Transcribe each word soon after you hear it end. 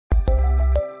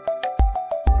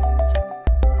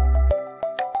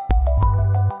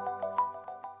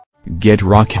Get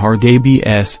rock hard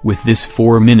abs with this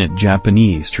 4-minute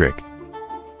Japanese trick.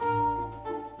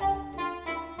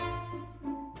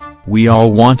 We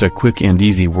all want a quick and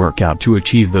easy workout to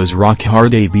achieve those rock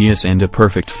hard abs and a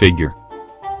perfect figure.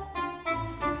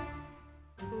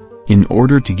 In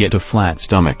order to get a flat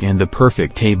stomach and the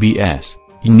perfect abs,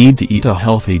 you need to eat a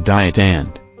healthy diet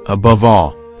and, above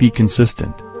all, be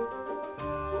consistent.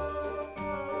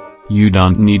 You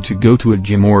don't need to go to a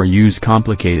gym or use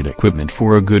complicated equipment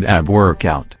for a good ab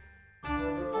workout.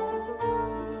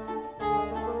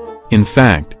 In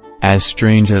fact, as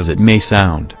strange as it may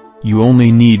sound, you only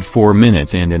need 4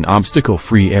 minutes and an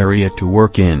obstacle-free area to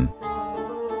work in.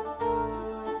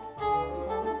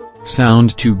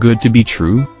 Sound too good to be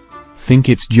true? Think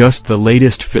it's just the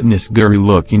latest fitness guru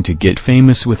looking to get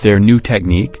famous with their new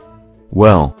technique?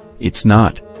 Well, it's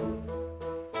not.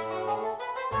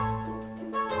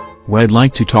 Well, I'd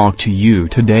like to talk to you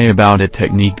today about a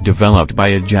technique developed by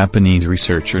a Japanese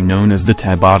researcher known as the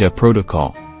Tabata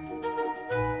protocol.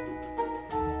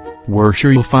 We're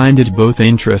sure you'll find it both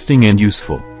interesting and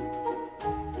useful.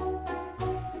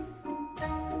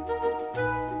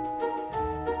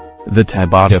 The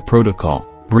Tabata protocol,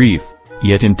 brief,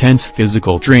 yet intense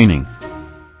physical training.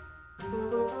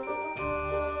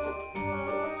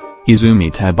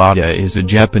 Izumi Tabata is a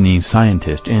Japanese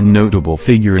scientist and notable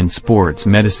figure in sports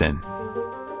medicine.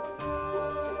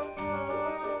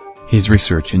 His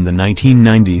research in the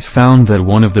 1990s found that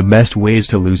one of the best ways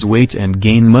to lose weight and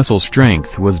gain muscle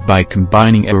strength was by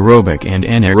combining aerobic and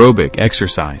anaerobic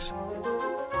exercise.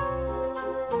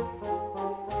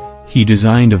 He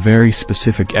designed a very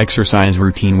specific exercise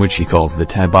routine which he calls the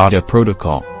Tabata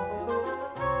protocol.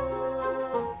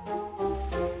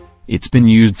 It's been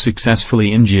used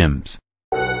successfully in gyms.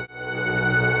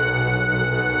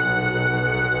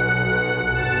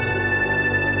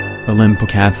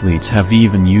 Olympic athletes have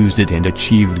even used it and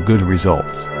achieved good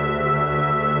results.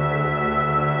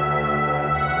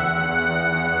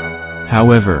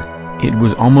 However, it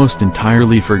was almost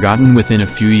entirely forgotten within a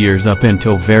few years up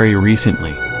until very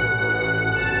recently.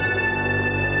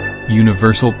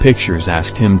 Universal Pictures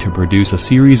asked him to produce a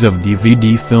series of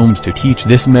DVD films to teach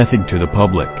this method to the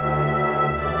public.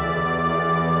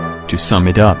 To sum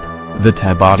it up, the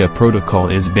Tabata protocol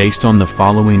is based on the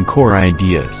following core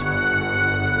ideas.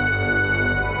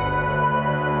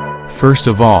 First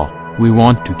of all, we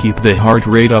want to keep the heart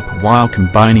rate up while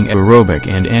combining aerobic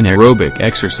and anaerobic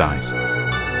exercise.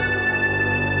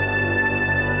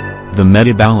 The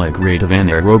metabolic rate of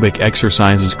anaerobic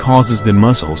exercises causes the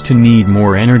muscles to need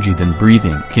more energy than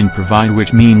breathing can provide,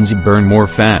 which means you burn more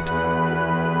fat.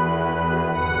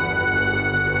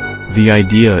 The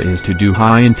idea is to do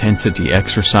high-intensity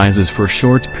exercises for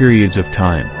short periods of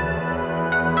time.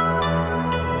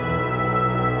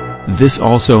 This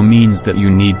also means that you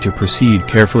need to proceed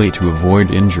carefully to avoid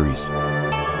injuries.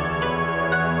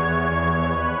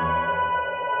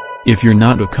 If you're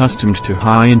not accustomed to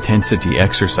high-intensity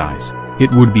exercise, it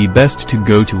would be best to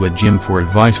go to a gym for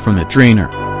advice from a trainer.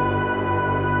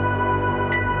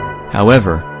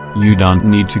 However, you don't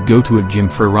need to go to a gym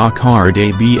for rock-hard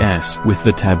abs with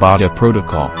the Tabata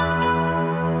protocol.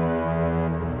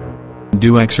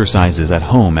 Do exercises at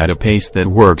home at a pace that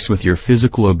works with your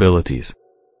physical abilities.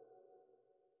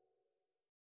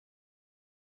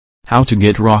 How to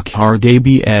get rock-hard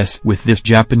abs with this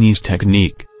Japanese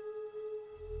technique.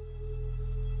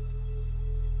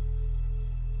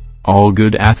 All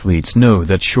good athletes know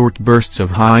that short bursts of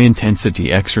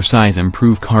high-intensity exercise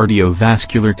improve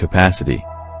cardiovascular capacity.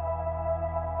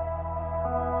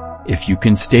 If you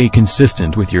can stay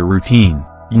consistent with your routine,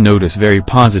 you notice very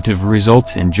positive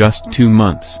results in just 2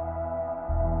 months.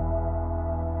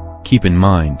 Keep in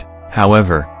mind,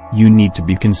 however, you need to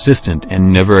be consistent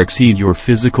and never exceed your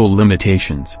physical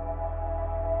limitations.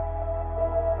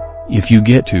 If you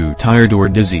get too tired or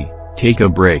dizzy, take a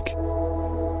break.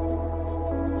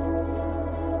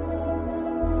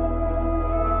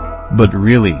 But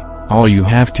really, all you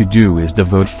have to do is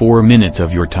devote 4 minutes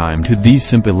of your time to these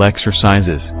simple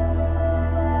exercises.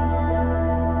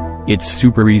 It's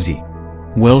super easy.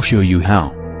 We'll show you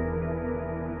how.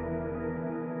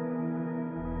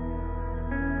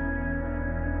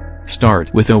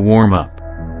 Start with a warm-up.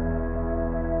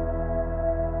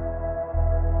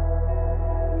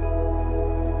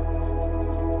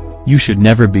 You should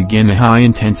never begin a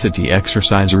high-intensity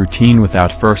exercise routine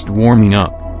without first warming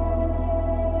up.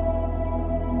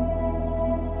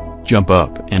 Jump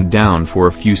up and down for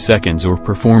a few seconds or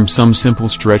perform some simple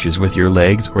stretches with your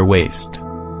legs or waist.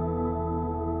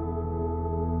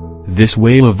 This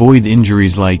way you'll avoid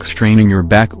injuries like straining your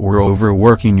back or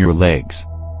overworking your legs.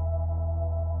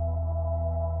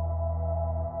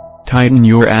 tighten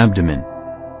your abdomen.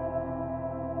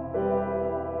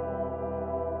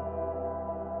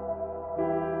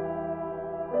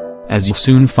 As you'll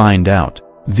soon find out,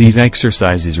 these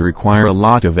exercises require a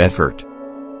lot of effort.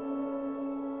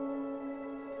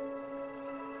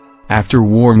 After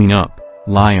warming up,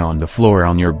 lie on the floor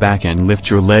on your back and lift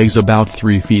your legs about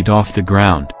 3 feet off the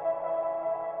ground.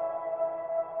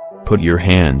 Put your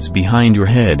hands behind your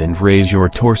head and raise your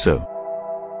torso.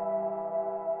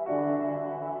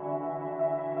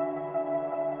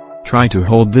 Try to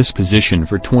hold this position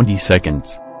for 20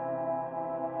 seconds.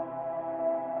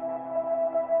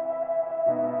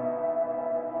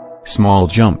 Small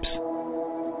jumps.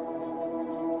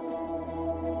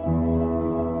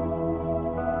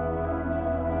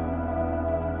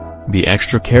 Be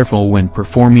extra careful when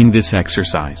performing this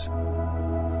exercise.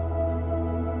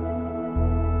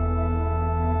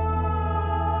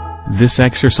 This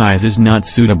exercise is not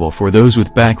suitable for those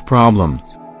with back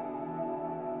problems.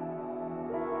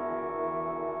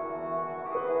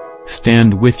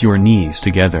 Stand with your knees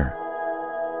together.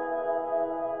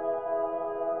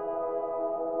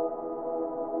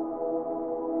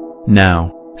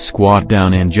 Now, squat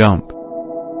down and jump.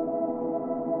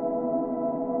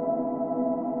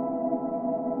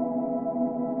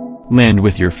 Land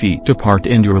with your feet apart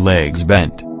and your legs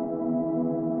bent.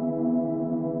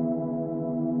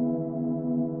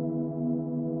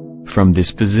 From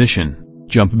this position,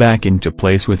 jump back into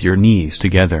place with your knees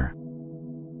together.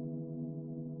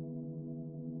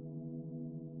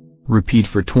 Repeat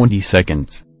for 20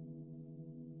 seconds.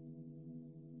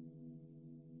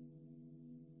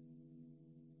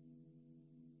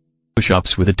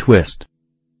 Push-ups with a twist.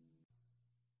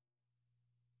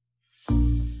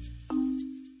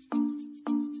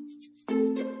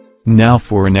 Now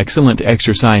for an excellent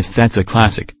exercise that's a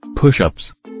classic,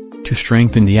 push-ups. To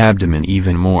strengthen the abdomen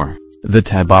even more, the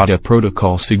Tabata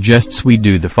protocol suggests we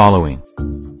do the following.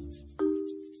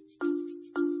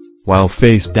 While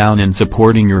face down and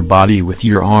supporting your body with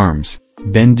your arms,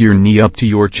 bend your knee up to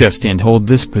your chest and hold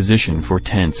this position for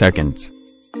 10 seconds.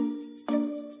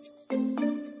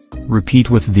 Repeat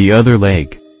with the other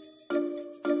leg.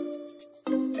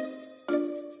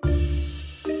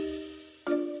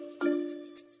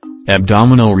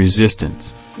 Abdominal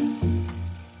resistance.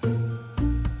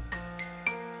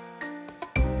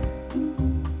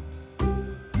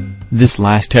 This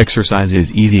last exercise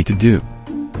is easy to do.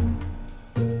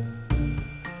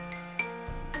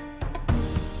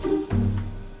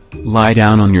 Lie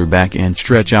down on your back and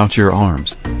stretch out your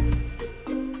arms.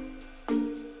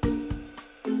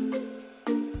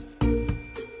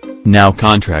 Now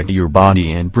contract your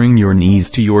body and bring your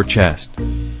knees to your chest.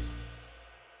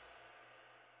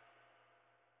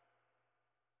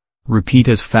 Repeat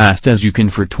as fast as you can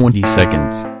for 20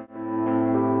 seconds.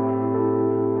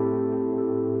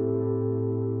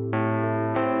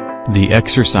 The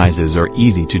exercises are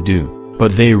easy to do,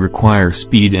 but they require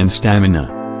speed and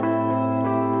stamina.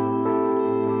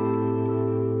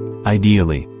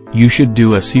 Ideally, you should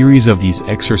do a series of these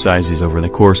exercises over the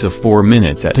course of 4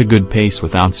 minutes at a good pace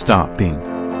without stopping.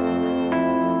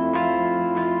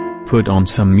 Put on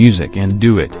some music and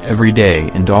do it every day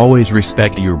and always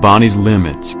respect your body's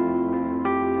limits.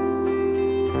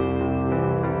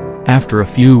 After a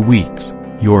few weeks,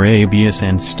 your abs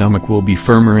and stomach will be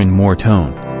firmer and more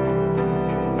toned.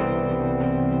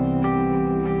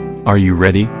 Are you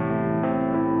ready?